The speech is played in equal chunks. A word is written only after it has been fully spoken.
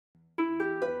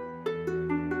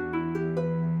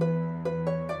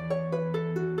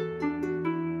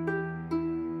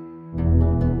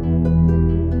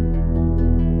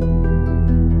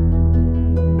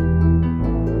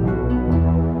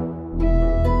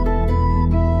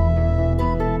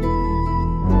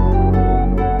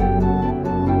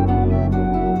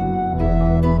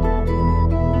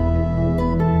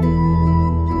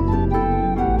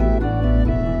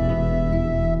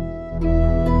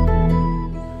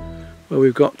Well,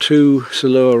 we've got two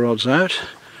Silura rods out,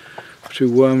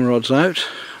 two worm rods out,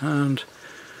 and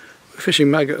we're fishing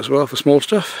maggot as well for small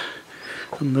stuff.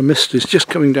 And the mist is just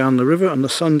coming down the river and the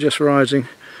sun just rising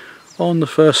on the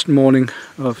first morning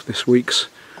of this week's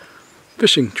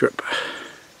fishing trip.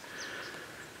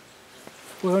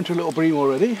 We're onto a little bream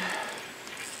already.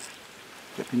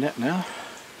 Get my net now.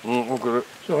 I'll get it.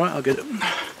 It's alright, I'll get it.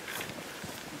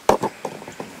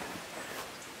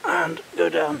 And go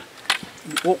down.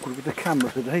 It's awkward with the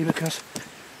camera today because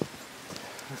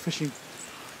we're fishing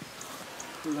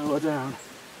lower down.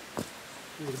 It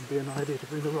wouldn't be an idea to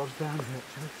bring the rods down here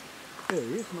actually. There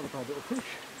he is, not a bad little fish.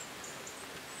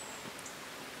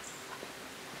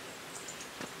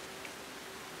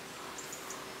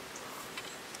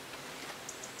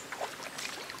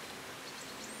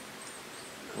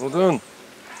 Well done. I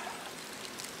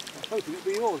was hoping it'd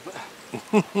be yours, but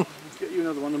I'll get you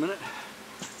another one in a minute.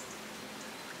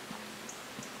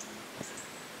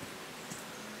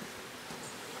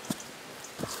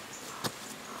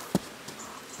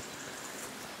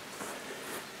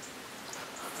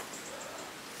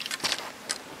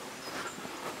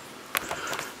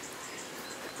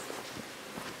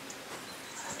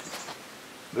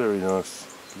 Very nice.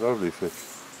 Lovely fish.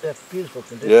 Yeah, beautiful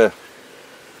condition. Yeah.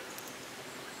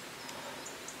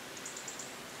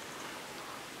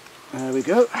 There we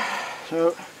go.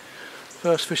 So,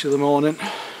 first fish of the morning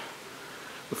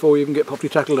before we even get properly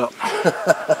tackled up.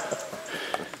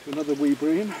 Another wee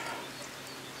bream.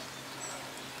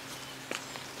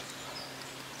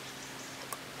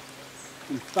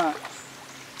 In fact,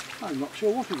 I'm not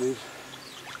sure what it is.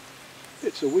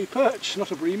 It's a wee perch, not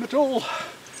a bream at all.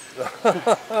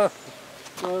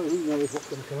 So who knows what's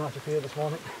going to come out of here this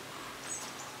morning.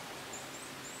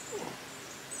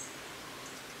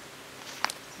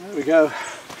 There we go.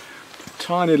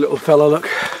 Tiny little fella, look.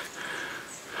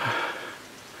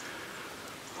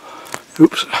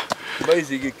 Oops.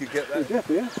 Amazing you could get that. Geoff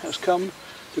here has come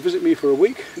to visit me for a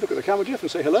week. Look at the camera, Geoff, and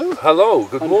say hello. Hello,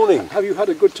 good morning. Have you had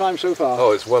a good time so far?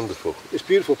 Oh, it's wonderful. It's a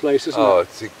beautiful place, isn't Oh,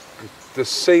 it? the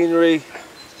scenery,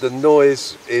 the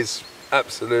noise is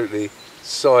absolutely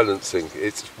silencing.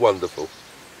 It's wonderful.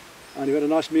 And you had a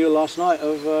nice meal last night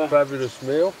of Fabulous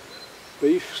meal.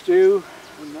 beef stew,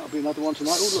 and that'll be another one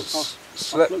tonight. Oh look, our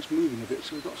Slept. float's moving a bit,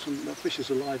 so we've got some fish is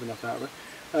alive enough out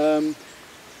there.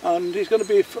 And he's going to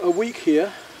be a week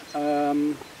here.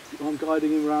 I'm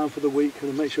guiding him around for the week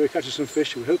and make sure he catches some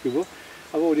fish. We hope he will.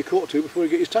 I've already caught two before he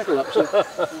gets his tackle up, so I've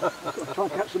got to try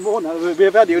and catch some more now.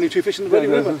 We've had the only two fish in the bloody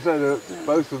river.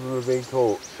 Both of them have been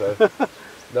caught. So.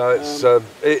 No, it's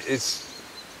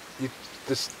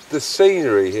the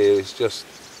scenery here is just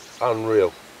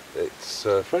unreal. It's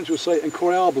French would say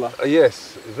incroyable.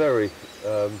 yes, very.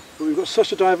 But we've got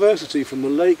such a diversity from the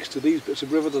lakes to these bits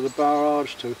of river to the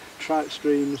barrage to trout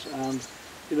streams, and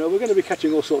you know we're going to be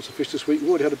catching all sorts of fish this week. We've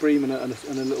already had a bream and a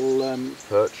little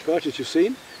perch as you've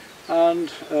seen, and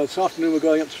this afternoon we're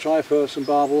going up to try for some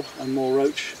barbel and more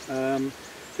roach.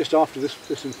 Just after this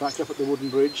in fact, up at the wooden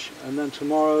bridge, and then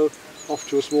tomorrow off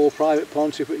to a small private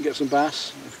pond, see if we can get some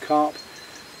bass, carp,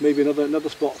 maybe another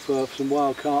spot for some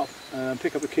wild carp,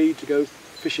 pick up a key to go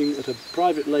fishing at a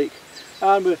private lake,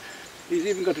 and he's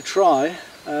even going to try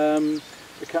to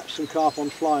catch some carp on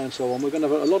fly and so on. We're going to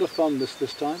have a lot of fun this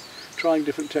time, trying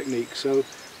different techniques, so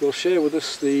we'll share with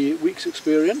us the week's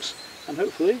experience and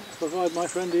hopefully provide my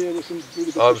friend here with some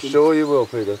really good I'm fishing. sure you will,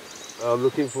 Peter. I'm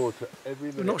looking forward to every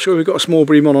minute. I'm not sure we've got a small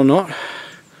bream on or not.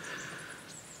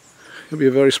 It'll be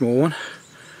a very small one.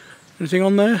 Anything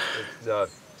on there? No.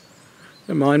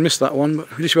 Never mind, missed that one,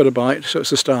 but we just had a bite, so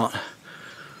it's a start.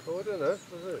 Oh, I don't know.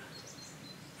 Was it?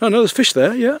 Oh no, there's fish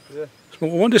there, yeah. Yeah.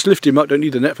 Small one, just lift him up, don't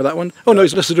need the net for that one. Oh no,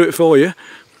 he's let's do it for you.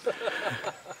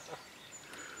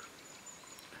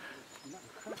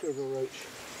 There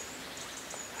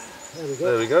we go.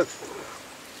 There we go.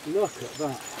 Look at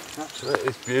that. That's That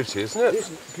is beauty, isn't it? It's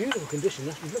beautiful condition.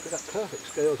 Look at that perfect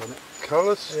scales on it.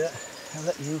 Colours. Yeah, I'll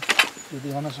let you do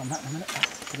the honours on that in a minute.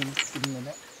 Give him the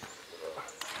net.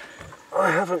 I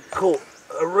haven't caught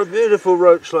a beautiful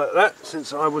roach like that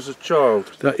since I was a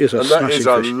child. That is a and that smashing is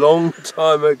a fish. long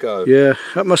time ago. Yeah,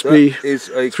 that must That be is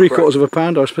a 3/4 of a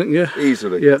pound, I was thinking, yeah.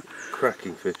 Easily. Yeah.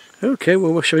 Cracking fish. Okay,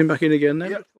 well we'll shove him back in again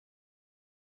then. Yep.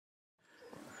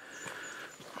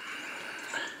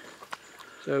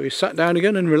 So he's sat down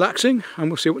again and relaxing, and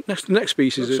we'll see what the next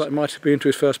species is. Like it might be into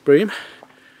his first bream.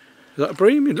 Is that a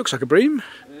bream? It looks like a bream.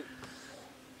 It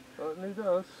certainly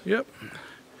does. Yep.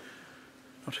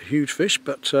 Not a huge fish,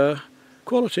 but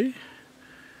quality.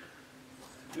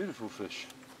 Beautiful fish.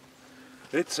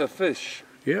 It's a fish.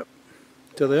 Yep.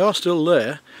 So they are still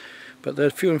there, but they're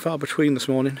few and far between this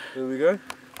morning. Here we go.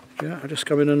 Yeah, I'll just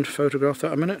come in and photograph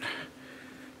that a minute.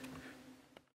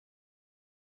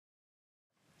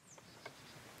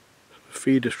 A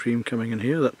feeder stream coming in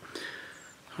here that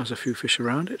has a few fish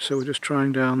around it, so we're just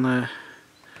trying down there.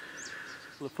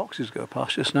 The foxes go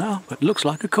past us now, but it looks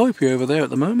like a koipie over there at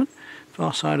the moment,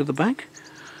 far side of the bank.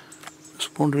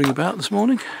 Just wandering about this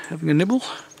morning, having a nibble.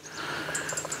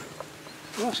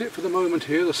 Well, that's it for the moment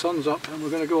here. The sun's up and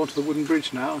we're going to go onto the wooden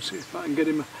bridge now and see if I can get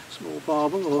him a small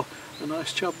barbel or a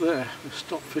nice chub there. We've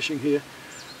stopped fishing here.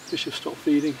 Fish have stopped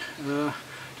feeding.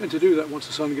 Tend to do that once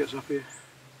the sun gets up here.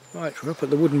 Right, we're up at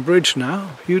the wooden bridge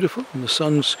now. Beautiful, and the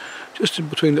sun's just in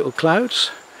between little clouds.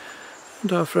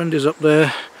 And our friend is up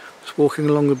there, just walking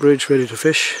along the bridge ready to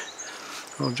fish.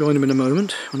 I'll join him in a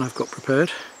moment when I've got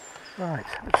prepared. Right,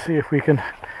 let's see if we can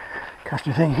catch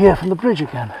anything here from the bridge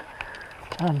again.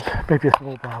 And maybe a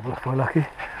small barbel if we're lucky.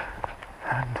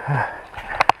 And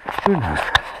who knows?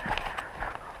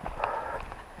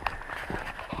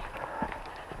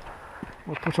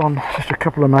 We'll put on just a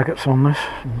couple of maggots on this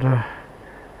and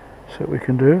see what we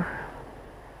can do.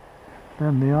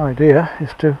 Then the idea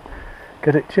is to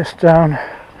get it just down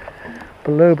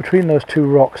below between those two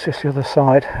rocks, just the other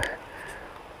side.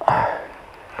 A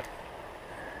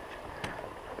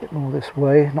bit more this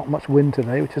way, not much wind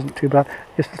today, which isn't too bad.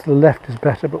 Just to the left is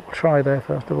better, but we'll try there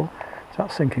first of all. Is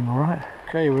that sinking all right?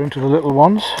 Okay, we're into the little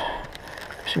ones.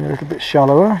 Fishing a little bit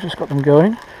shallower, just got them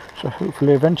going. So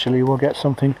hopefully eventually we'll get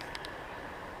something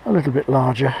a little bit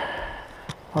larger.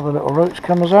 Another little roach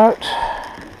comes out.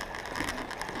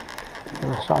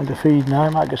 They're starting to feed now,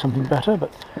 might get something better,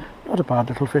 but not a bad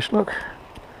little fish, look.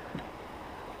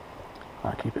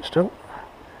 I'll keep it still.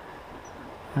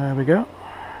 There we go.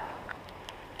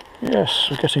 Yes,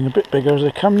 we're getting a bit bigger as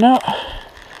they come now.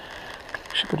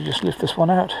 Should probably just lift this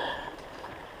one out.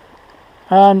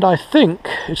 And I think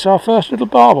it's our first little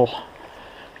barbel.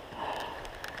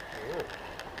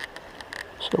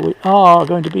 So we are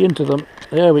going to be into them.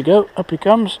 There we go, up he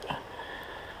comes.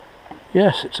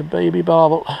 Yes, it's a baby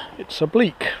barbel. It's a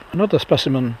bleak, another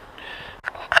specimen.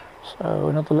 So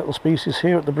another little species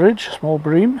here at the bridge, a small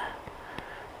bream.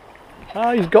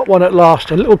 Ah, he's got one at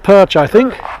last, a little perch I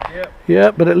think.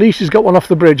 Yeah, but at least he's got one off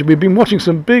the bridge. We've been watching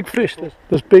some big fish.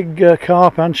 There's big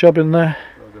carp and chub in there.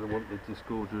 I'm going to want the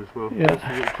disgorger as well. Yeah. That's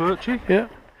a little perchy. Yeah.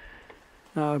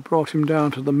 Now I brought him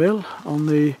down to the mill on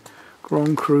the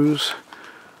Creuse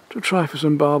to try for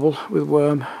some barbel with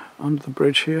worm under the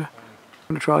bridge here.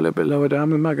 I'm going to try a little bit lower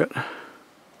down with maggot.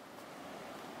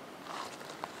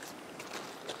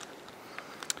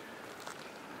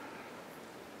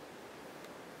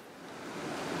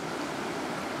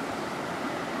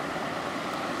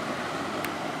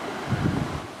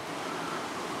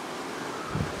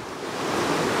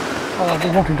 Well, I've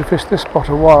been wanting to fish this spot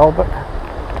a while, but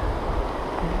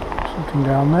something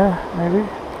down there maybe.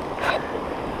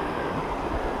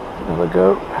 Another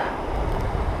go.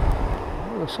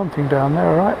 There's something down there,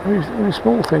 alright, only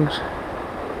small things.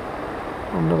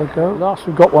 Another go. Last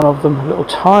we've got one of them, a little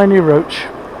tiny roach.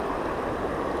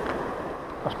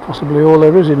 That's possibly all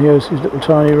there is in here, is these little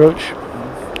tiny roach.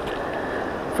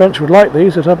 French would like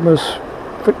these, they'd have them as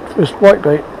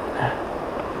whitebait.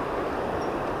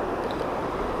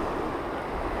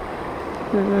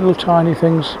 Little tiny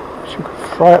things which you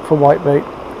could fry up for whitebait.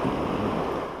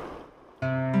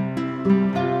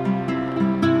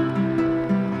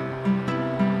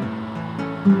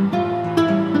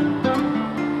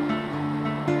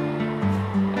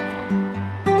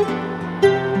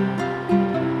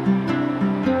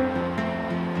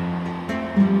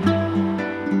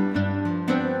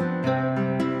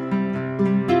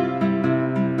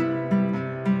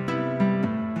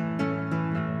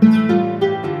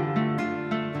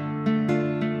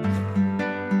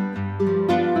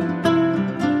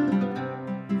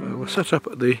 Set up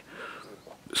at the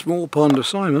small pond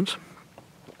assignment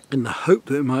in the hope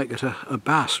that it might get a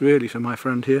bass really for my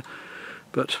friend here,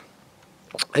 but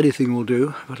anything will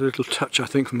do. I've had a little touch I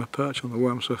think from a perch on the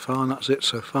worm so far, and that's it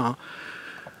so far,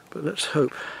 but let's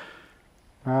hope.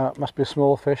 It must be a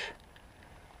small fish.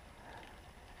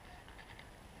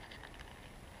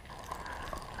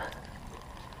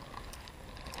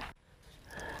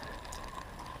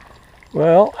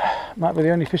 Well, might be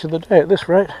the only fish of the day at this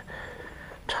rate.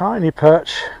 Tiny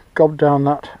perch, gobbed down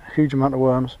that huge amount of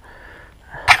worms.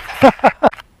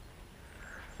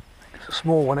 It's a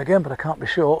small one again, but I can't be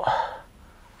sure.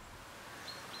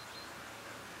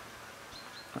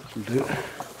 That'll do.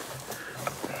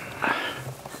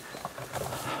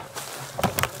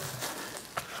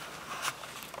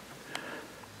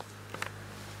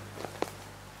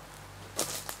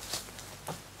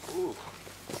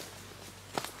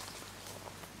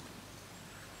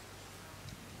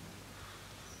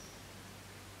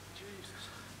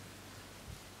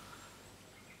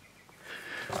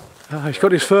 He's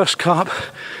got his first carp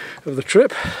of the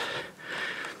trip.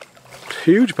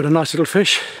 Huge, but a nice little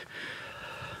fish.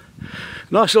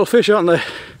 Nice little fish, aren't they?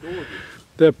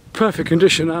 They're perfect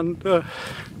condition and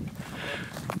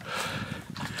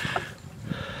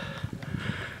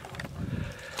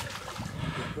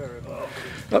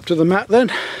up to the mat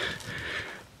then.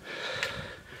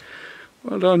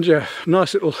 Well done, Jeff.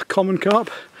 Nice little common carp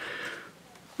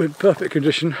in perfect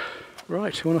condition.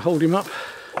 Right, you want to hold him up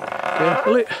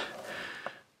carefully.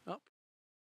 Up.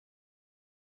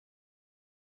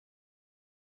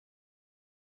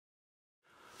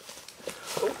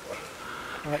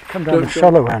 Right, come down the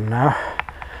shallow end now.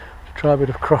 Try a bit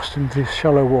of crossed into these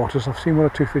shallow waters. I've seen one or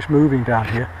two fish moving down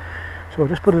here, so I'll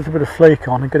just put a little bit of flake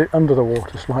on and get it under the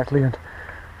water slightly and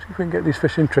see if we can get these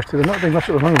fish interested. They're not doing much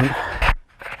at the moment.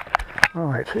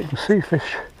 Right, so you can see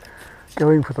fish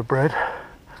going for the bread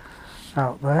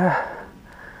out there.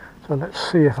 So let's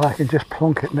see if I can just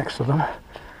plonk it next to them.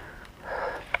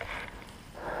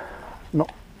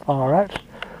 Not far out.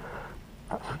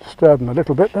 That's disturbed them a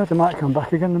little bit there. They might come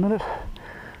back again in a minute.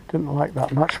 Didn't like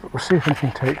that much, but we'll see if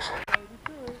anything takes.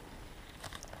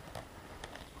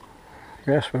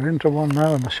 Yes, we're into one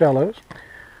now in the shallows.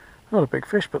 Not a big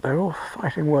fish, but they're all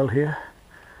fighting well here.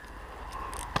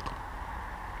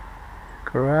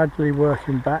 Gradually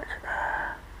working back.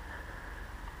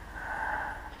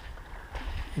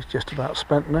 He's just about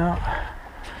spent now.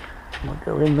 We'll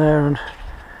go in there and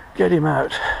get him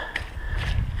out.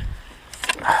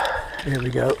 Here we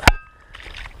go.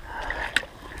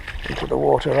 Into the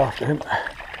water after him.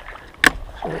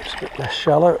 So it's a bit less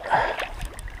shallow.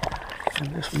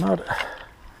 In this mud.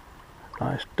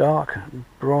 Nice dark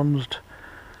bronzed.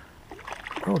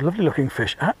 Oh, lovely looking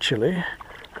fish. Actually,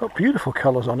 got beautiful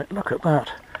colours on it. Look at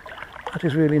that. That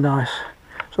is really nice.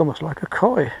 It's almost like a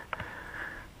koi.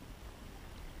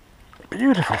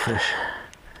 Beautiful fish.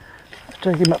 Let's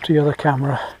take him up to the other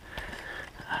camera.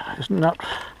 Isn't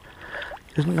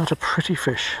that a pretty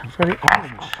fish? Very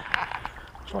orange.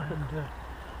 So I can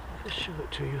just show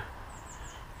it to you.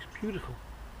 It's beautiful.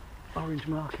 Orange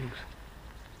markings.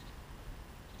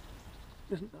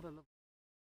 Isn't that a lovely?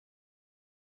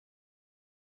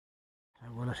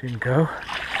 And we'll let him go.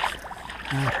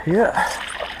 Out here.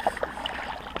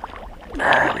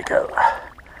 There we go.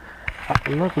 That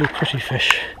lovely pretty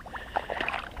fish.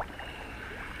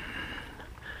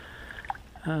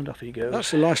 And off he goes.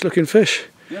 That's a nice looking fish.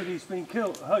 Yeah, he's been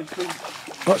killed. Oh, he's been...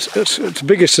 It's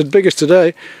biggest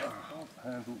today.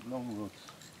 Long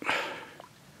rods.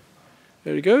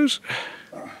 There he goes.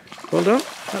 Well done.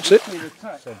 That's it.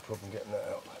 Same problem getting that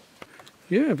out.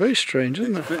 Yeah, very strange,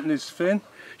 isn't it? Fitting his fin.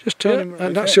 Just turn him.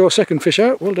 And that's your second fish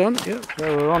out. Well done. Yeah.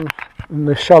 So we're on in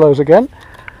the shallows again.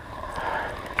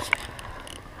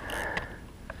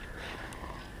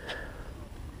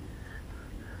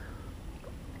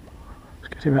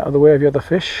 Him out of the way of the other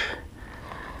fish.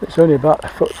 It's only about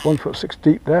 1'6"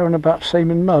 deep there and about same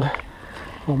in mud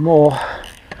or more.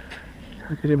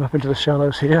 I'll get him up into the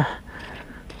shallows here.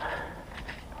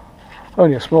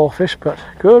 Only a small fish, but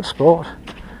good sport.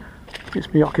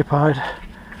 Keeps me occupied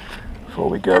before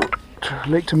we go to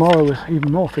Lake tomorrow with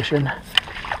even more fish in.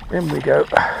 In we go.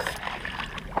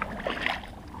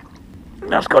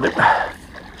 That's got him.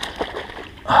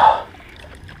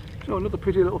 So another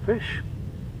pretty little fish.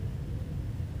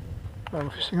 I'm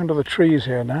fishing under the trees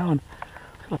here now and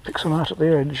I'm going to pick some out at the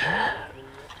edge.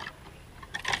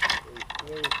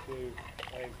 We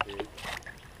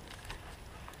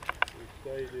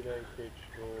stayed in Anchorage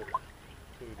for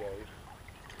 2 days.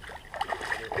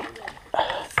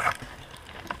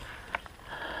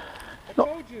 I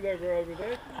told you they were over there,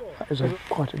 didn't I? That is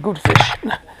quite a good fish.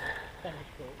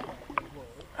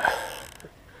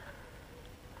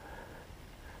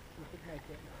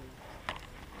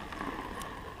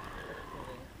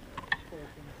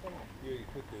 Yeah, you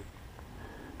could do.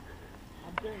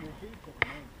 I'm doing reviews at the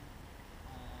moment.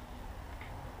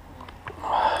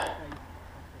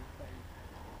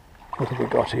 What have we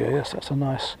got here? Yes, that's a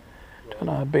nice, don't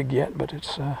know how big yet, but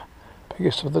it's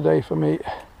biggest of the day for me. Right.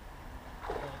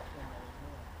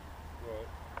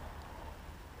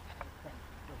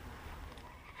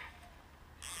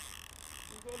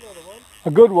 You've got another one. A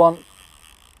good one.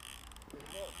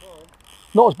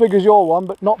 Not as big as your one,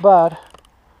 but not bad.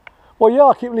 Well, yeah,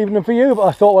 I keep leaving them for you, but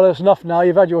I thought, well, that's enough now.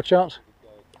 You've had your chance.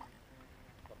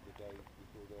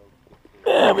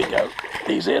 There we go.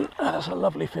 He's in. That's a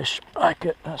lovely fish. I like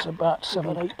it. That's about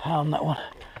 7 or 8 pound, that one.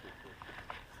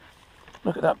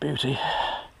 Look at that beauty.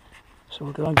 So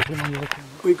we'll go and get him on the other camera.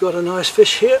 We've got a nice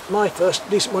fish here. My first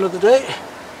decent one of the day.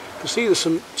 can see there's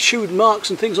some chewed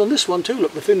marks and things on this one too.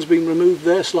 Look, the fin's been removed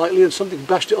there slightly and something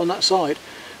bashed it on that side.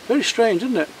 Very strange,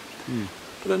 isn't it?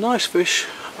 But a nice fish.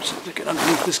 Let's have to get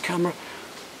underneath this camera.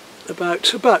 About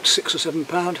 £6 or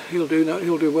 £7. He'll do now.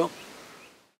 He'll do well.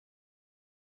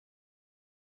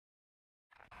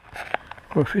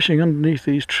 We're fishing underneath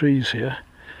these trees here,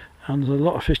 and there's a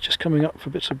lot of fish just coming up for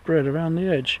bits of bread around the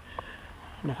edge.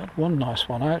 And I've had one nice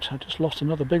one out. I just lost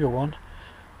another bigger one.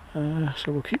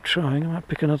 So we'll keep trying. I might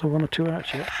pick another one or two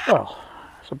out yet. Well,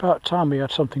 it's about time we had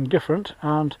something different,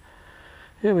 and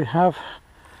here we have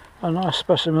a nice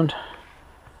specimen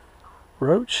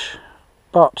roach,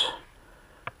 but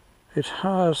it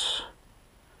has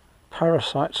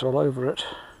parasites all over it.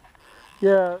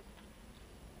 Yeah.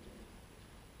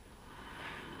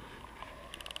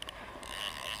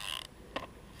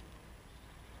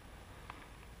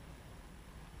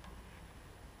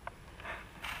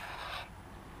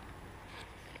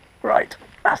 Right,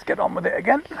 let's get on with it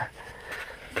again.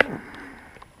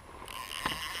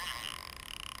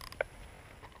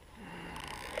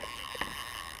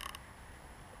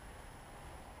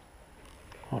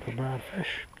 What a bad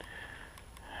fish.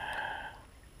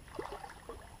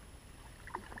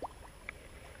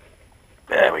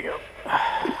 There we go.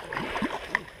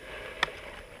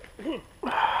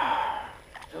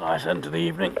 It's a nice end to the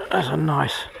evening. That's a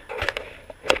nice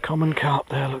common carp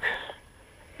there, look.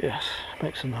 Yes,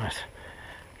 makes a nice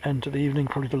end to the evening.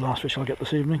 Probably the last fish I'll get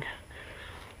this evening.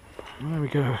 There we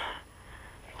go.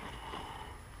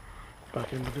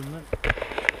 Back in with him then.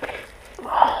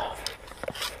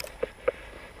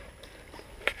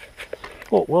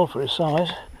 Fought well for his size.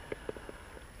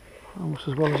 Almost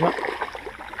as well as that.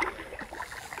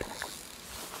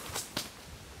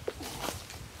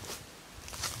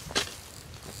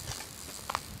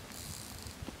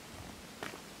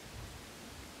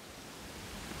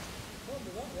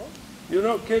 You're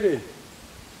not kidding.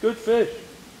 Good fish.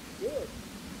 Good.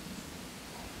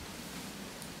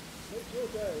 Makes your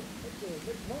day.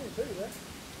 Makes mine too there.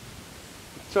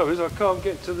 So is I can't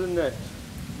get to the net.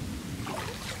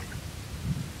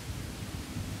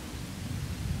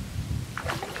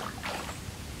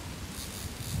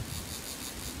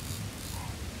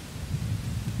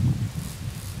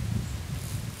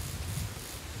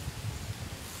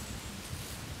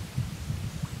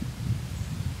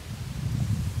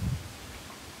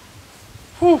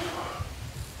 Whew.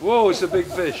 Whoa, it's a big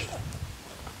fish.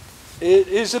 It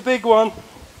is a big one.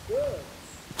 Good.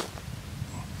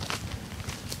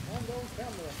 And on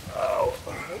camera. Oh.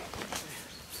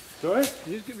 Sorry?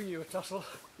 He's giving you a tussle.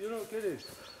 You're not kidding.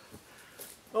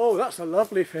 Oh, that's a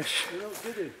lovely fish. You're not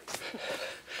kidding.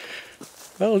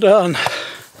 Well done.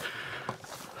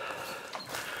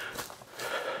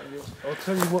 I'll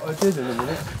tell you what I did in a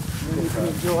minute. You can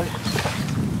enjoy.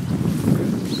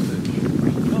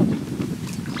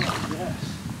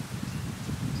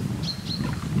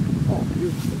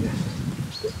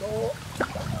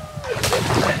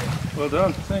 Well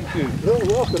done, thank you. You're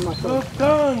welcome, my friend. Well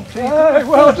done, Hey,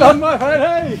 well done, my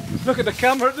friend. Hey, look at the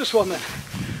camera at this one then.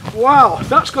 Wow,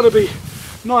 that's got to be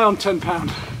nigh on £10.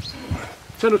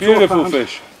 10 or 12 Beautiful pounds.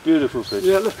 fish, beautiful fish.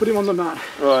 Yeah, let's put him on the mat.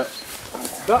 Right.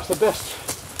 That's the best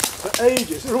for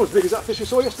ages. They're almost as big as that fish you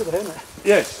saw yesterday, isn't it?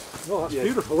 Yes. Oh, that's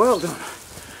beautiful. Well done.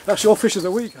 That's your fish of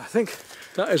the week, I think.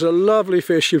 That is a lovely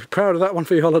fish. You're proud of that one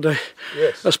for your holiday.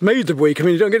 Yes. That's made the week. I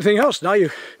mean, you don't get anything else now, you.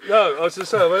 No, I was to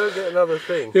say, I don't get another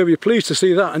thing. You'll be pleased to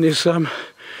see that. And he's so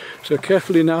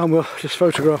carefully now, and we'll just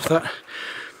photograph that.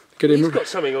 Get him. He's got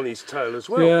something on his tail as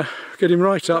well. Yeah, get him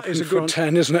right up. It's a good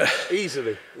 10, isn't it?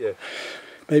 Easily, yeah.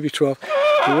 Maybe 12.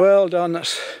 Well done.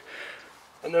 That's.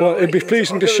 Well, it'd be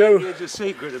pleasing to show. It's a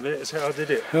secret a minute. That's how I did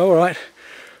it. All right.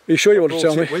 Are you sure you want to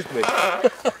tell me? With me.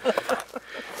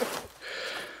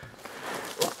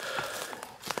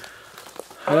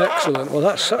 Excellent. Well,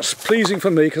 that's pleasing for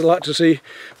me because I like to see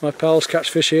my pals catch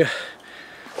fish here.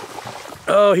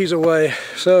 Oh, he's away.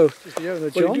 So, the owner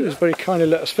John has very kindly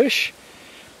let us fish.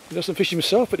 He doesn't fish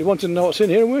himself, but he wanted to know what's in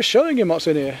here, and we're showing him what's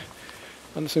in here.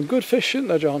 And there's some good fish, isn't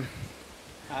there, John?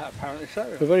 Apparently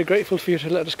so. We're very grateful for you to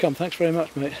let us come. Thanks very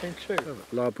much, mate. Thanks too.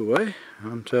 Lab away,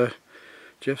 and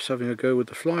Jeff's having a go with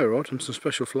the fly rod, and some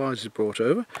special flies he's brought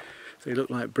over. They look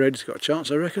like bread. He's got a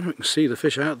chance, I reckon. We can see the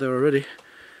fish out there already,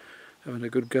 having a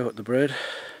good go at the bread.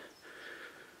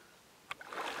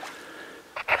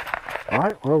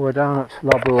 Right, well, we're down at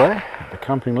Labouet, the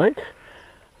camping lake,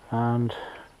 and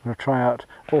I'm going to try out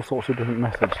all sorts of different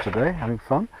methods today, having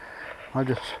fun. I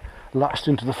just latched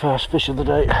into the first fish of the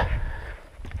day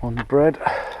on the bread,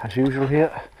 as usual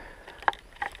here.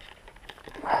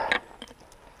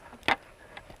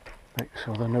 Make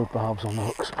sure there are no barbs on the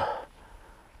hooks.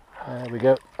 There we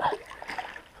go.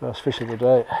 First fish of the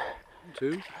day.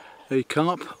 Two, a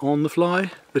carp on the fly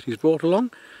that he's brought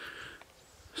along,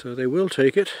 so they will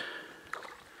take it.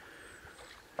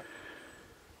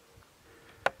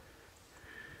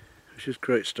 Which is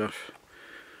great stuff.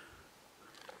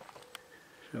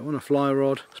 So on a fly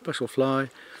rod, special fly,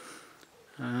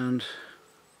 and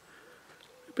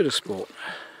a bit of sport.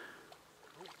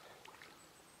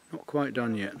 Not quite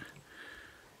done yet.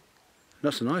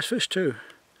 That's a nice fish too.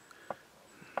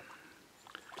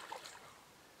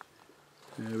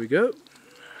 There we go.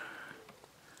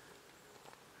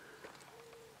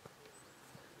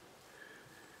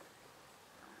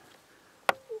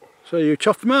 So you're a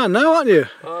chuffed man now, aren't you?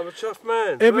 I'm a chuffed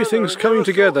man. Everything's coming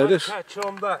together. This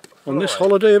on this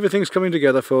holiday, everything's coming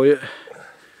together for you.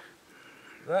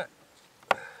 That's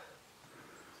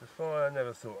a fly I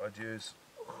never thought I'd use.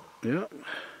 Yeah.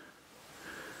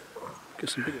 Get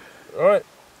some bigger. Right,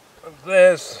 and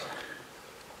there's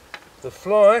the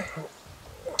fly.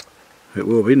 It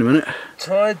will be in a minute.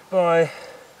 Tied by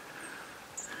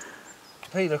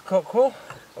Peter Cockerel.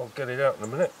 I'll get it out in a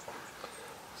minute.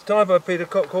 It's tied by Peter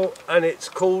Cockerel and it's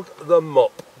called the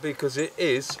mop because it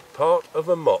is part of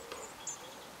a mop.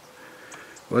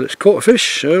 Well, it's caught a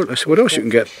fish, so let's see what else you can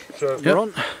get. So Yep.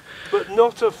 On. But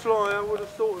not a fly I would have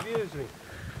thought of using.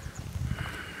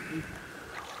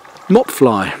 Mop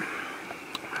fly.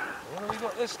 What have we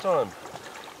got this time?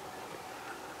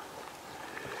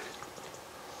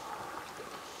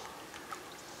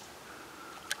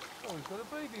 Oh, we've got a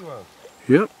baby one.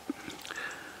 Yep.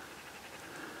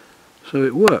 So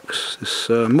it works, this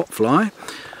mop fly.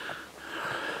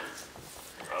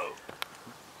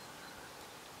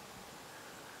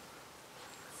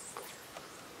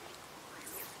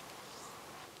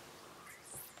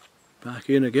 Back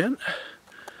in again.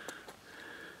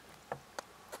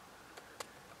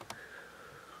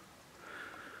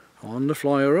 On the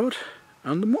fly rod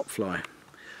and the mop fly.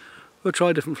 We'll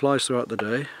try different flies throughout the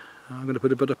day. I'm going to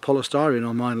put a bit of polystyrene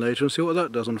on mine later and see what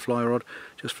that does on the fly rod,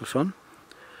 just for fun.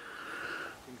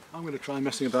 I'm going to try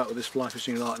messing about with this fly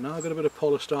fishing light now. I've got a bit of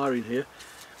polystyrene here.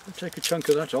 I'll take a chunk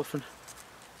of that off and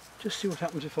just see what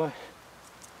happens if I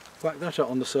whack that out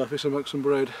on the surface and make some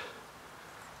braid.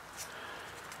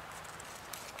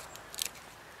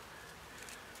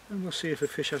 And we'll see if a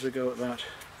fish has a go at that.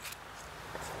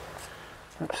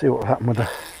 Let's see what will happen with a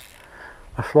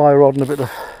fly rod and a bit of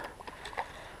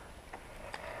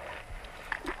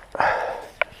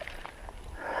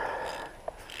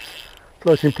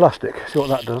floating plastic. See what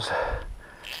that does.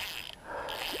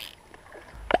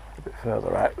 A bit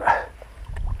further out.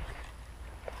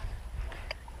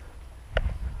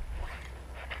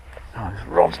 Oh, this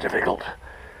rod's difficult.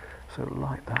 So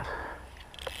like that.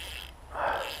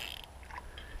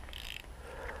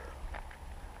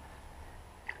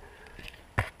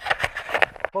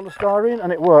 Polystyrene,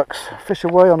 and it works. Fish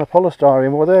away on a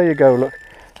polystyrene. Well, there you go. Look,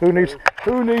 who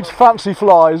needs fancy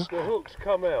flies? The hooks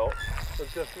come out and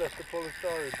just left the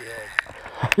polystyrene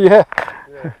behind.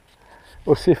 Yeah.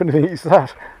 We'll see if anything eats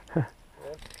that.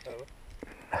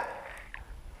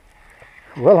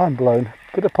 Well, I'm blown.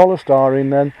 Bit of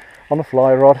polystyrene then on a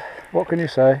fly rod. What can you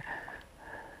say?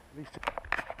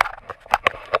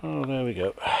 Oh, there we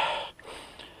go.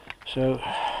 So,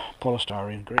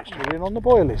 polystyrene, great stuff. In on the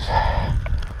boilies.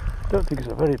 Don't think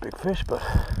it's a very big fish, but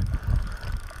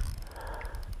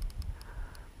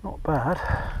not bad.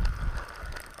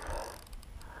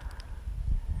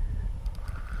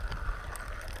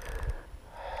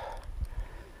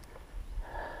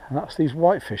 And that's these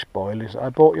whitefish boilies that I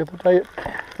bought the other day.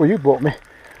 Well, you bought me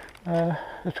the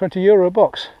 €20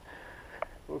 box.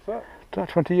 What's that? That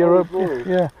 €20. Oh,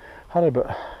 yeah, had it, but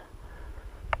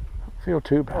don't feel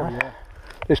too bad. Oh, yeah.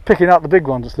 It's picking out the big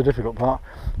ones that's the difficult part.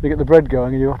 You get the bread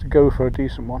going and you have to go for a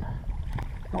decent one.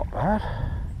 Not bad.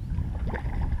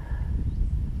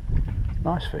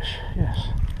 Nice fish, yes.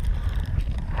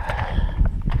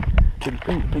 Didn't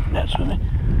bring the big nets with me.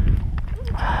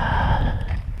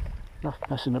 Enough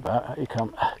messing about, out you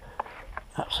come.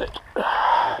 That's it.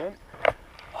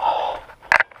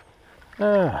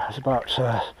 It's about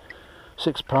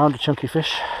 £6, a chunky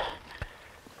fish.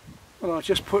 Well, I was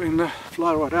just putting the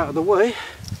fly rod out of the way.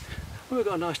 We've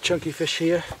got a nice chunky fish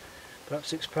here, about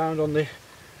 £6 on the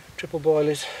triple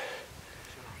boilies.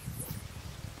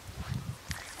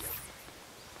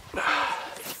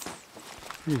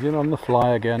 He's in on the fly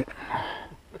again.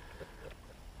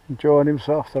 Enjoying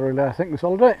himself thoroughly, I think, this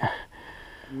holiday.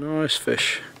 Nice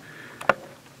fish.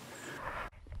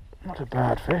 Not a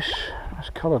bad fish, nice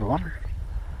coloured one.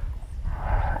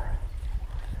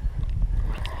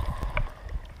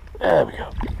 There we go.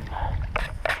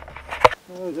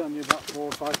 Oh, it's only about £4 or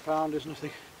 £5, there's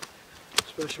nothing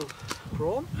special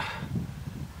prawn.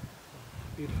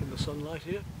 Beautiful in the sunlight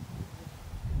here.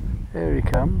 There he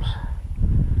comes.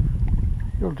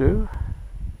 He'll do.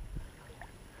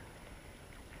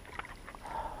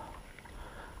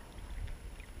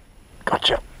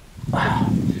 Gotcha.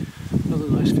 Another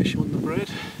nice fish on the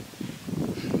bread.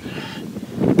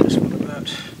 This one about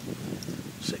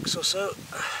 6 or so.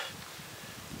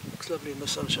 Looks lovely in the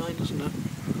sunshine, doesn't it?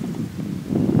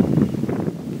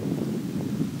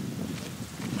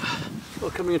 Well,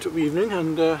 coming into the evening,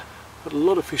 and had a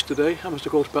lot of fish today. I must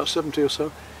have caught about 70 or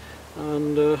so,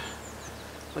 and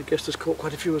my guest has caught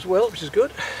quite a few as well, which is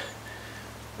good.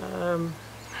 And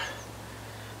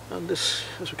this,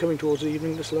 as we're coming towards the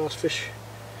evening, this last fish,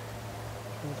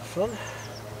 rather fun.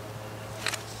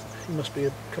 He must be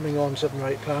coming on 7 or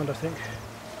 8 pound, I think.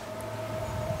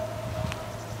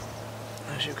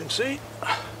 As you can see,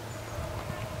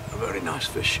 a very nice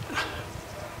fish.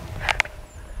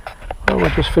 Well, we're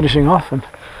just finishing off and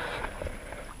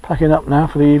packing up now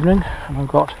for the evening, and I've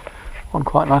got one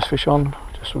quite nice fish on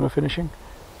just when we're finishing.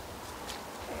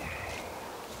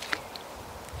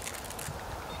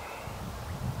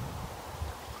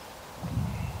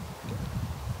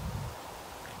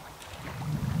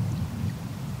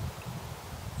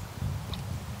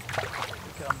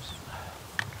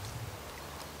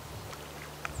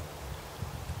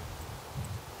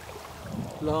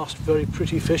 Last very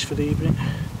pretty fish for the evening.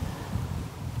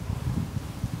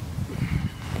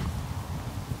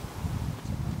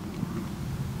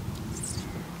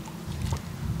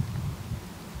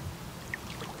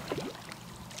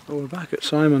 Well, we're back at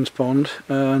Simon's Pond,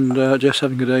 and Jeff's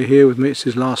having a day here with me. It's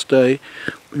his last day.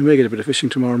 We may get a bit of fishing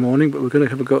tomorrow morning, but we're going to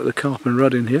have a go at the carp and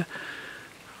rudd in here.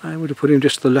 I would have put him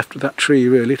just to the left of that tree,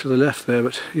 really, to the left there,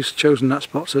 but he's chosen that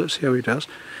spot, so let's see how he does.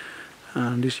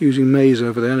 And he's using maize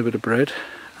over there and a bit of bread,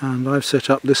 and I've set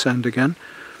up this end again.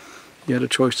 He had a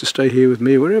choice to stay here with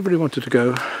me wherever he wanted to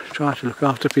go, try to look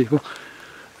after people,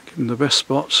 give him the best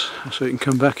spots so he can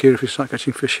come back here if we start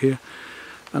catching fish here.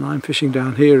 And I'm fishing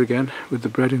down here again with the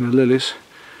bread in the lilies.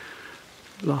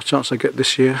 Last chance I get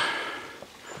this year,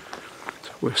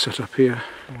 so we're set up here.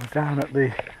 We're down at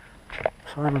the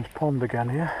Simon's Pond again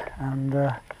here, and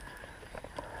there's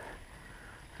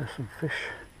some fish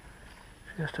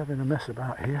just having a mess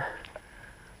about here.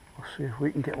 We'll see if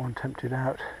we can get one tempted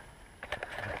out.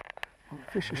 Well,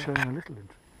 the fish are showing a little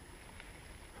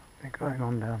something going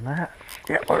on down there.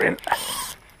 Yeah, we're in.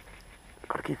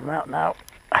 Got to keep them out now.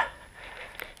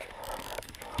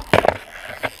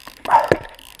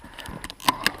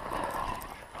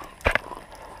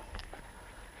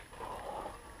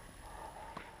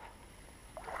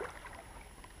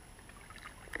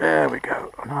 There we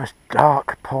go, a nice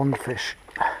dark pond fish.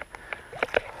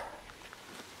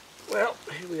 Well,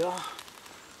 here we are.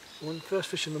 One first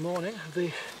fish in the morning,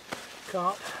 the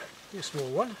carp, a small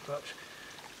one, about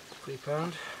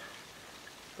 £3.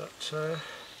 But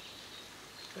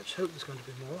let's hope there's going to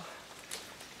be more.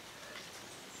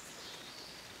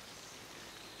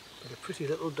 But a pretty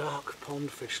little dark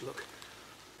pond fish, look.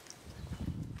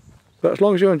 But as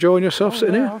long as you're enjoying yourself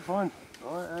sitting here? I'm fine.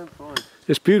 I am fine.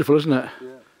 It's beautiful, isn't it? Yeah.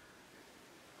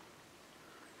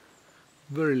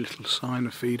 Very little sign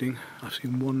of feeding. I've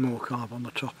seen one more carp on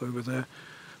the top over there,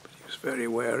 but he was very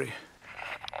wary.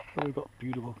 Well, we've got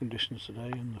beautiful conditions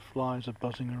today, and the flies are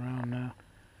buzzing around now.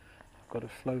 I've got a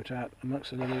float out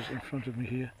amongst the lilies in front of me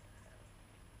here,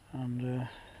 and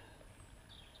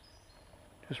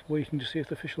just waiting to see if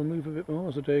the fish will move a bit more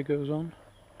as the day goes on.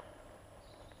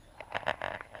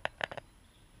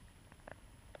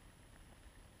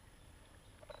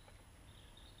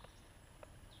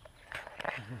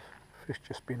 Fish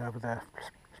just been over there,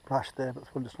 splashed there, but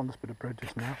just on this bit of bread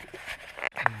just now.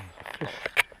 And there's a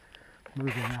fish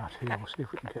moving out here. We'll see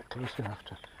if we can get close enough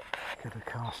to get a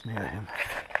cast near him.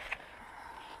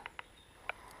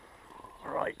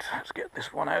 Right, let's get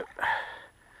this one out.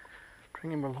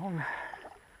 Bring him along.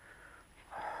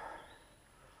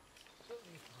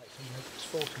 It's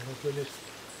falling with lilies.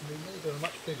 We know they're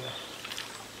much bigger.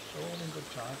 They're all in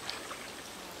good time.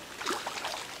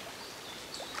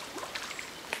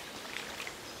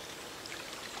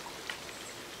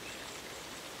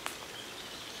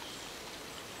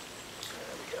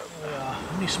 They are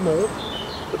only small,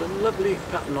 but a lovely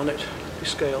pattern on it, the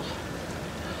scale.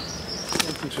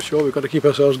 One thing's for sure, we've got to keep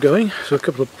ourselves going, so a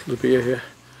couple of beer here.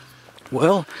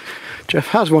 Well, Jeff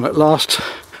has one at last.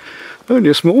 Only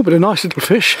a small, but a nice little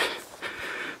fish.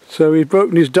 So he's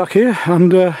broken his duck here,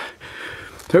 and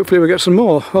hopefully we'll get some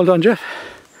more. Well done, Jeff.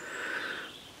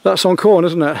 That's on corn,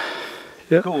 isn't it?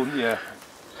 Yeah. Corn, yeah.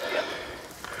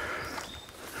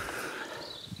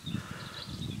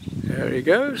 There he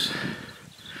goes.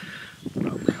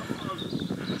 Well,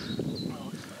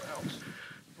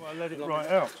 I let it right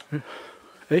out.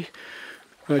 Eh?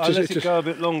 No, I let it go a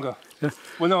bit longer. Yeah.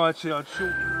 Well, no, actually, I'd shorten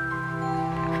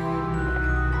it.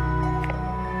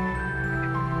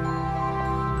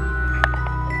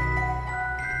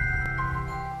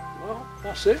 Well,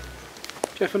 that's it.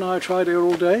 Jeff and I tried here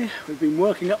all day. We've been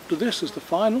working up to this as the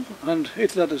final, and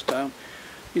it let us down.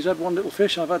 He's had one little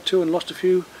fish, I've had two and lost a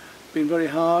few. Been very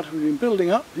hard. We've been building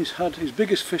up. He's had his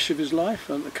biggest fish of his life,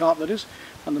 and the carp that is,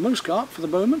 and the most carp for the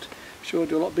moment. Sure,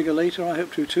 do a lot bigger later, I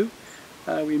hope to too.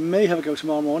 We may have a go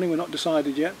tomorrow morning, we're not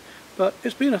decided yet. But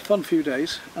it's been a fun few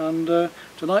days, and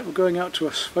tonight we're going out to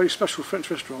a very special French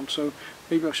restaurant, so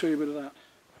maybe I'll show you a bit of that.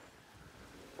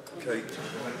 Okay.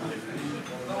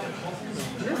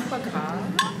 Le foie gras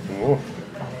Oh,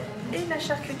 et la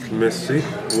charcuterie. merci.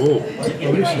 Oh,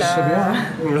 Oh, this is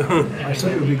Savion. I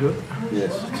said it would be good.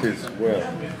 yes, it is. Well,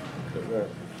 look at that.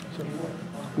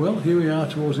 Well, here we are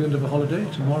towards the end of a holiday.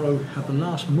 Tomorrow have the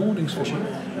last morning's fishing.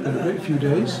 Been a great few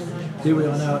days. Here we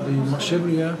are now at the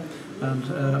Chevrier,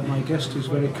 and my guest is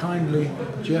very kindly,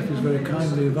 Jeff is very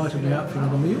kindly invited me out for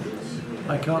another meal.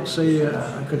 I can't say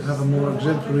I could have a more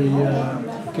exemplary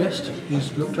guest.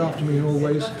 He's looked after me in all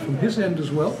ways from his end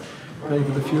as well. Paying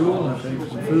for the fuel, I've paid for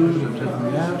some food, I've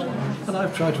taken me out, and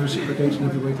I've tried to reciprocate in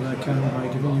every way that I can by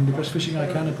giving him the best fishing I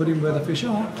can and putting him where the fish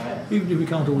are, even if we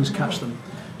can't always catch them.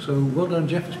 So well done,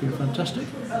 Jeff, it's been fantastic.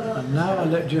 And now I'll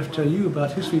let Jeff tell you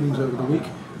about his feelings over the week.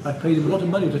 I paid him a lot of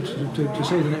money to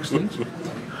say the next things.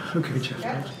 Okay, Jeff,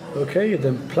 thanks. Okay,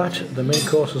 the plat, the main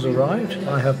course has arrived.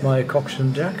 I have my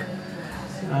coxswain jack,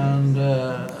 and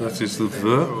That is the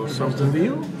ver or there's something. the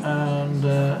veal, and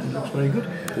it looks very good.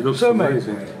 It looks so,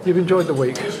 amazing. mate, you've enjoyed the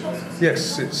week.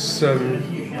 Yes, it's.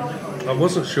 I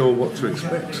wasn't sure what to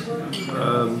expect.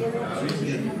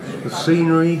 The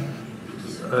scenery,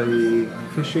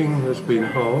 fishing has been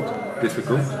hard,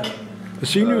 difficult. The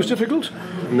scenery was difficult.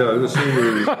 No, the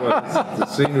scenery was the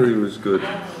scenery was good.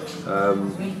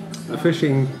 The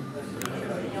fishing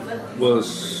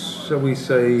was, shall we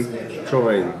say,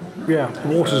 trying. Yeah, the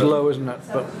water's low, isn't it?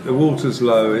 But The water's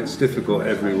low. It's difficult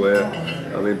everywhere.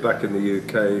 I mean, back in the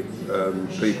UK,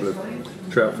 people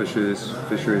have trout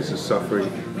fisheries are suffering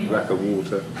lack of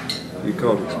water. You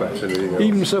can't expect anything else.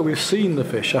 even so, we've seen the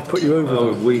fish. I've put you over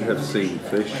Oh, them. we have seen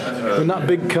fish. In that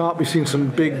big carp, we've seen some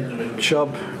big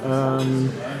chub.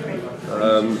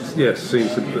 Yes, seen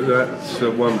some.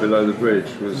 That one below the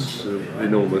bridge was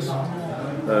enormous.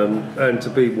 And to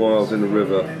be wild in a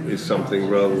river is something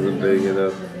rather than being in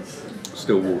a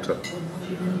still water,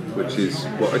 which is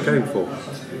what I came for.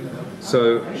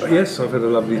 So yes, I've had a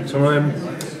lovely time.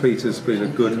 Peter's been a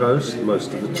good host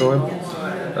most of the time.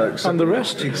 And the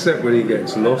rest? Except when he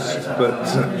gets lost, but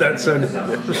that's only,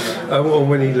 or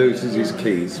when he loses his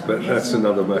keys, but that's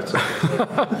another matter.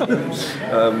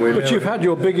 But you've had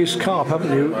your biggest carp,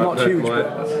 haven't you? Not I've had huge, my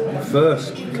but...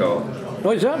 first carp.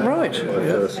 Oh, is that right?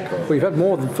 First carp. Well, you've had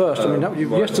more than first. I mean,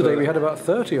 my yesterday we first- had about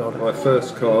 30 odd. My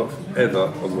first carp ever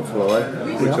on the fly,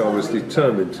 which I was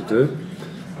determined to do.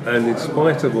 And in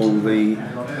spite of all the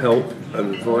help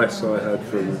and advice I had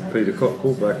from Peter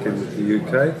Cockle back in the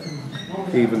UK,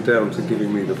 even down to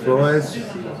giving me the fly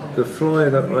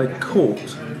that I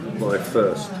caught my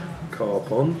first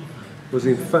carp on was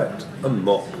in fact a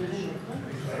mop,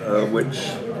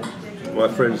 which my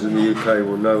friends in the UK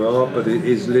will know are, but it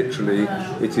is literally,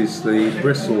 it is the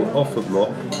bristle off a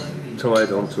mop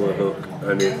tied onto a hook,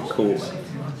 and it caught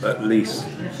at least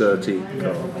 30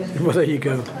 carp. Well, there you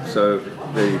go. So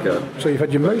there you go. So you've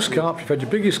had your most carp, you've had your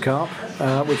biggest carp,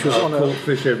 which was on Caught a...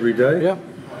 fish every day. Yeah.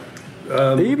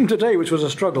 Even today, which was a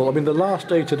struggle. I mean, the last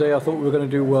day today, I thought we were going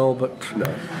to do well, but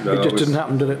No, it just didn't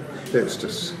happen, did it? It's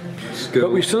just skill.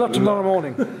 But we still have tomorrow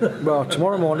morning. Well,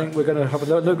 tomorrow morning we're going to have a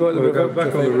look at the We'll river. go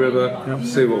back on the river,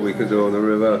 see what we can do on the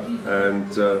river,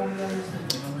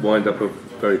 and wind up a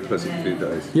very pleasant few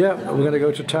days. Yeah, we're going to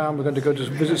go to town. We're going to go to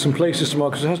visit some places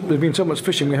tomorrow because there's been so much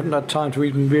fishing. We haven't had time to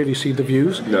even really see the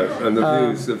views. No, and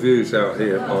the views out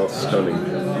here are stunning,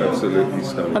 absolutely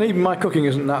stunning. And even my cooking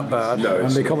isn't that bad. No, and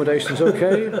it's the not. accommodation's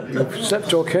okay. You've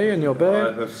slept okay in your I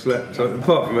bed. have slept,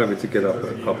 apart from having to get up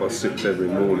at 6:30 every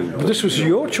morning. But this was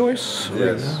your choice.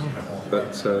 Yes,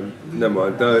 but never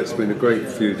mind. No, it's been a great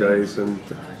few days, and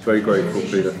very grateful,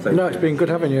 Peter. Thank No, you. it's been good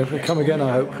having you. Come again,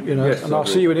 I hope. You know, Yes, and I I'll will.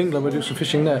 see you in England. We'll do some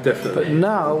fishing there. Definitely. But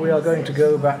now we are going to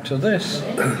go back to this,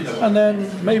 and then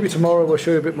maybe tomorrow we'll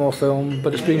show you a bit more film.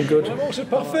 But it's been good. Oh, c'est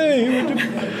parfait.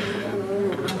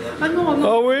 Ah non, non.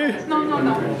 Are we? Non, non,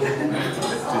 non.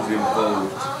 Is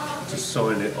involved to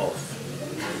sign it off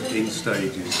in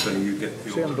stages, so you get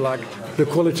C'est un blague. Le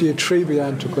quality est très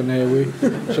bien, tu connais, oui.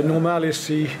 C'est normal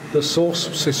ici. La sauce,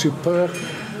 c'est super.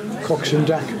 Coxswain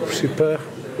jack, super.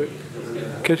 Oui.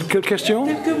 Quelle question?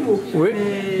 Quelques mots.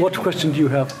 Oui. What question do you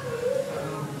have?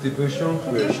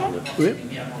 Oui.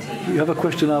 You have a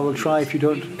question I will try if you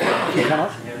don't. If you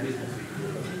cannot.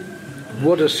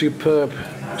 What a superb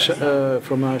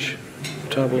fromage.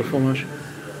 Table fromage.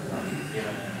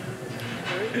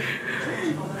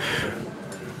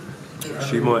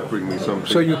 She might bring me something.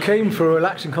 So you came for a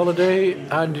relaxing holiday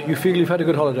and you feel you've had a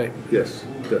good holiday? Yes,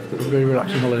 definitely. Very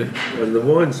relaxing holiday. And the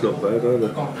wine's not bad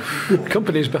either.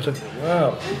 Company's better.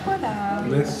 Wow. Voilà.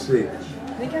 Merci.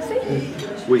 Des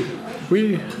cafés? Oui.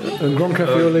 Oui, un grand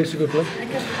café au lait s'il vous plaît.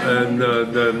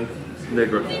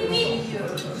 Negre.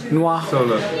 Noir.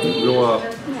 Sola. Noir.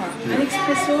 Un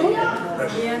expresso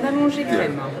et un allongé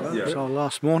crème. Yeah. It's our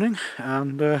last morning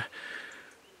and we're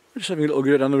just having a little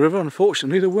go down the river.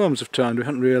 Unfortunately the worms have turned. We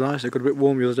hadn't realised they got a bit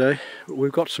warm the other day. But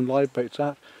we've got some live baits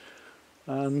out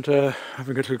and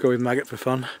having a little go with maggot for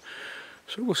fun.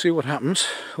 So we'll see what happens,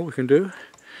 what we can do.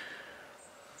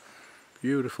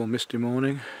 Beautiful misty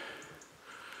morning.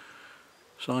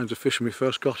 Signs of fish when we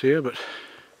first got here, but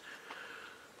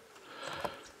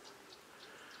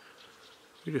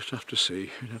we just have to see,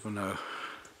 you never know.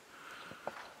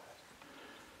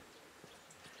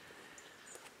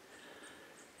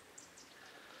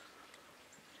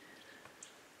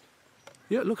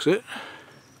 Yeah, it looks it.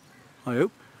 I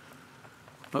hope.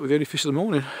 Might be the only fish of the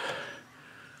morning.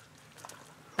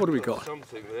 What do we got?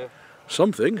 Something there.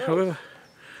 Something, Yes.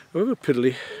 however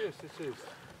piddly. Yes, it is.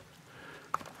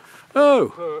 Oh,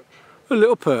 Perch. a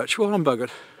little perch. Well, I'm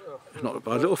buggered. It's not a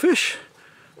bad little fish.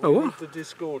 Oh well. The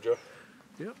disgorger.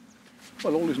 Yep.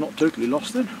 Well, all is not totally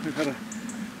lost then. We've had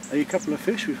a couple of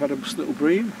fish. We've had a little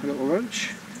bream, a little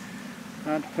roach,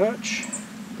 and perch.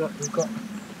 But we've got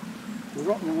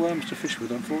rotten worms to fish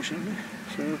with, unfortunately.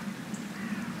 So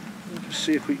we'll just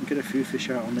see if we can get a few fish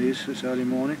out on these this early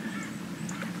morning.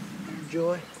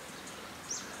 Enjoy.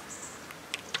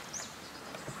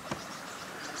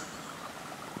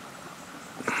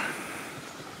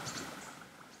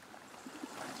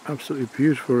 Absolutely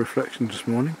beautiful reflection this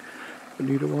morning, but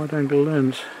need a wide angle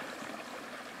lens.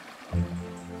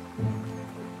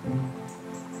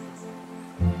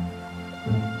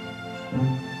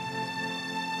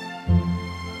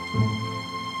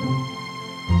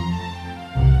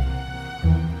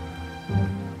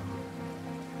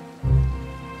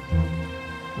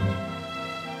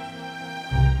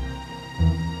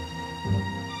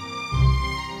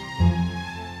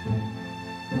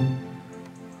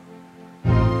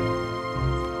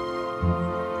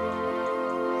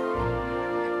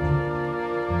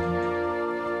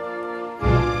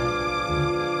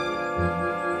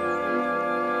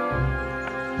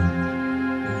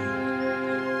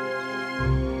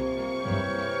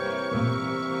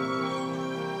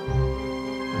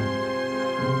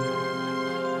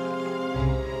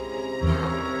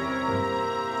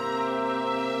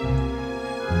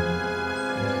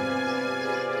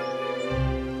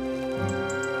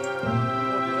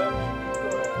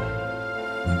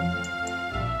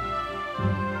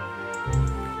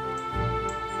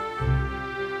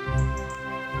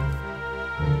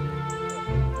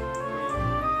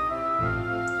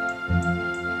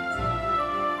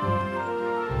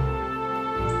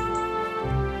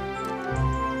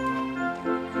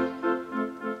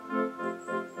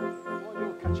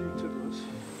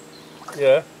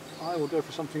 Yeah. I will go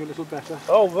for something a little better.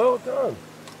 Oh, well done.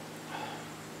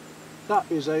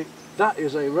 That is a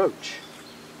roach.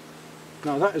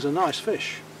 Now that is a nice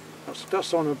fish. That's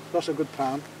a good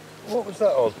pound. What was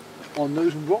that on? On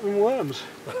those rotten worms.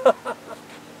 But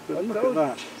look at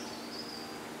that.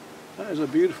 That is a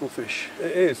beautiful fish.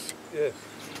 It is, yes.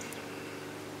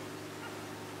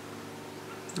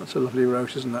 That's a lovely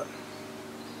roach, isn't it?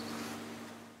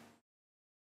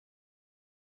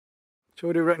 So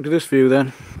what do you reckon to this view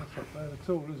then? That's not bad at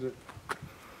all, is it?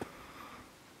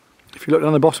 If you look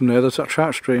down the bottom there, there's that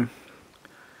trout stream.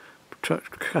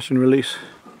 Catch and release.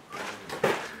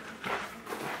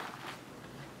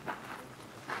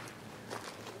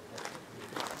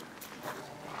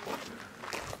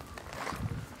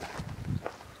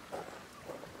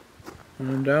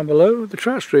 And down below, the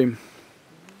trout stream.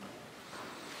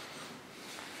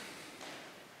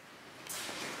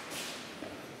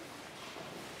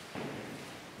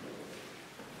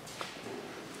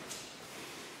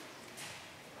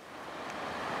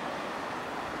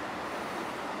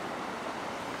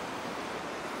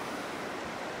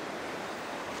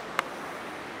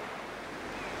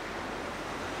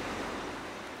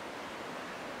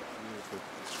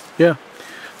 Yeah,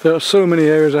 there are so many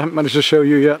areas I haven't managed to show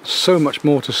you yet, so much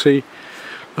more to see.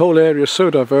 The whole area is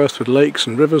so diverse with lakes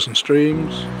and rivers and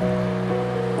streams.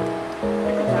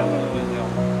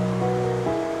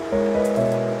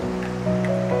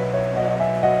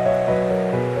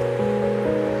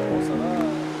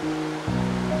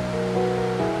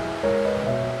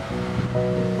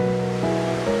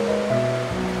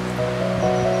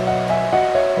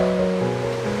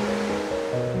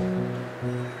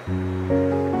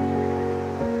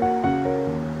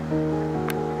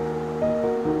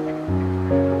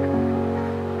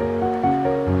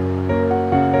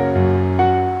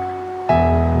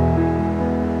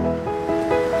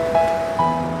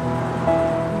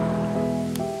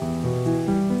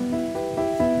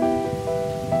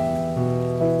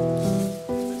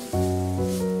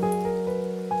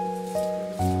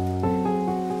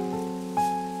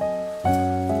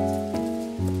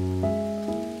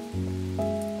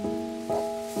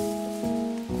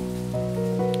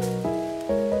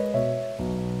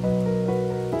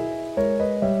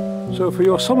 So for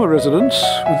your summer residence,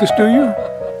 would this do you?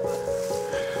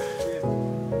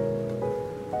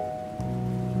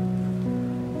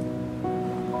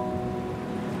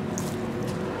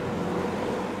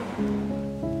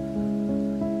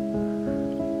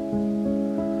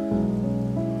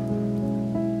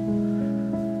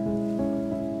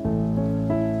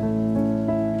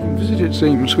 Visit, it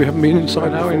seems. We haven't been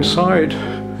inside now, inside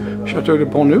Château de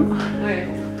Bonneau. Ouais.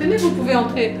 Tenez, vous pouvez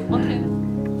entrer. Entrez.